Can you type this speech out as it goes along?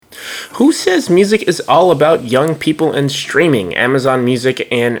Who says music is all about young people and streaming? Amazon Music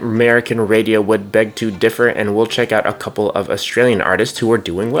and American Radio would beg to differ, and we'll check out a couple of Australian artists who are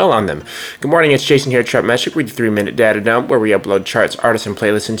doing well on them. Good morning, it's Jason here at Chartmetric with your 3-minute data dump, where we upload charts, artists, and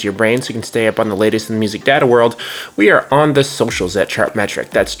playlists into your brain so you can stay up on the latest in the music data world. We are on the socials at Chartmetric.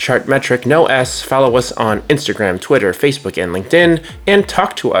 That's Chartmetric, no S. Follow us on Instagram, Twitter, Facebook, and LinkedIn, and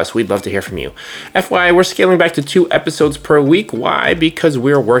talk to us. We'd love to hear from you. FYI, we're scaling back to 2 episodes per week. Why? Because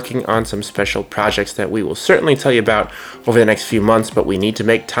we're working on some special projects that we will certainly tell you about over the next few months, but we need to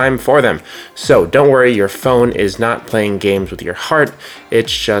make time for them. So don't worry, your phone is not playing games with your heart.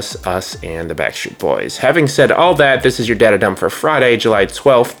 It's just us and the Backstreet Boys. Having said all that, this is your data dump for Friday, July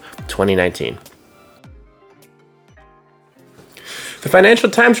 12th, 2019. The Financial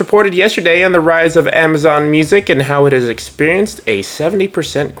Times reported yesterday on the rise of Amazon Music and how it has experienced a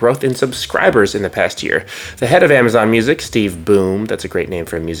 70% growth in subscribers in the past year. The head of Amazon Music, Steve Boom, that's a great name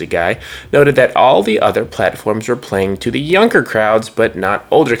for a music guy, noted that all the other platforms were playing to the younger crowds, but not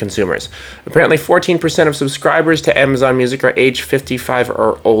older consumers. Apparently, 14% of subscribers to Amazon Music are age 55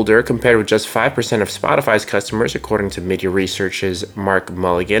 or older, compared with just 5% of Spotify's customers, according to Media Research's Mark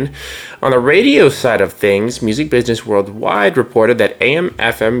Mulligan. On the radio side of things, Music Business Worldwide reported that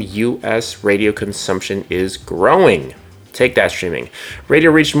AM/FM US radio consumption is growing. Take that, streaming.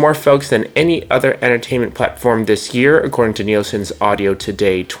 Radio reached more folks than any other entertainment platform this year, according to Nielsen's Audio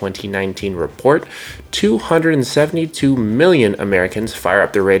Today 2019 report. 272 million Americans fire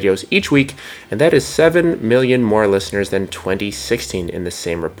up their radios each week, and that is 7 million more listeners than 2016 in the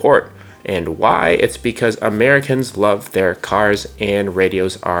same report. And why? It's because Americans love their cars and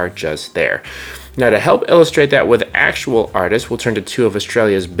radios are just there. Now, to help illustrate that with actual artists, we'll turn to 2 of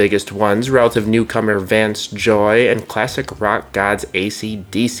Australia's biggest ones, relative newcomer Vance Joy and classic rock gods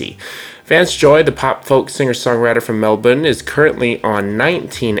AC/DC. Vance Joy, the pop folk singer-songwriter from Melbourne, is currently on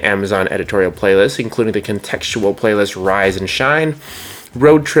 19 Amazon editorial playlists, including the contextual playlist Rise and Shine,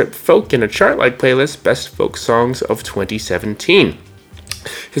 Road Trip Folk, and a chart-like playlist Best Folk Songs of 2017.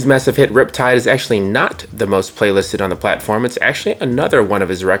 His massive hit Riptide is actually not the most playlisted on the platform. It's actually another one of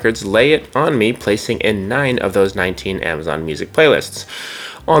his records, Lay It On Me, placing in 9 of those 19 Amazon Music playlists.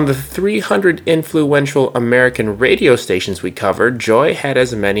 On the 300 influential American radio stations we covered, Joy had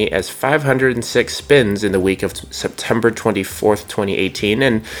as many as 506 spins in the week of September 24th, 2018,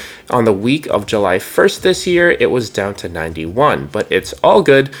 and on the week of July 1st this year, it was down to 91. But it's all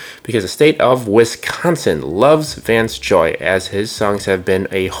good because the state of Wisconsin loves Vance Joy, as his songs have been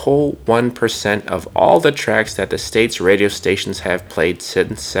a whole 1% of all the tracks that the state's radio stations have played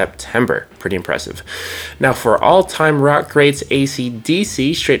since September. Pretty impressive. Now, for all-time rock greats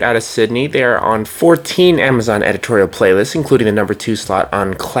AC/DC, straight out of Sydney, they are on 14 Amazon editorial playlists, including the number 2 slot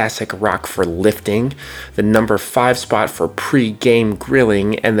on Classic Rock for Lifting, the number 5 spot for Pre-Game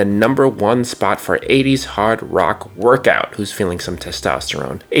Grilling, and the number 1 spot for 80s Hard Rock Workout, who's feeling some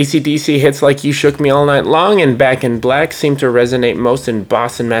testosterone. AC/DC hits like You Shook Me All Night Long and Back in Black seem to resonate most in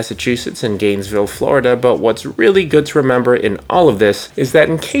Boston, Massachusetts and Gainesville, Florida, but what's really good to remember in all of this is that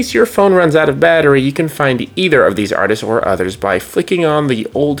in case your phone runs out of battery, you can find either of these artists or others by flicking on the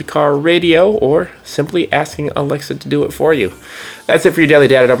old car radio or simply asking Alexa to do it for you. That's it for your daily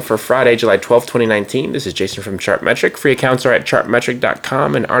data dump for Friday, July 12th, 2019. This is Jason from Chartmetric. Free accounts are at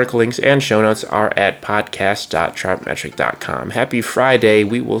chartmetric.com, and article links and show notes are at podcast.chartmetric.com. Happy Friday.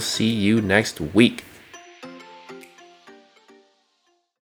 We will see you next week.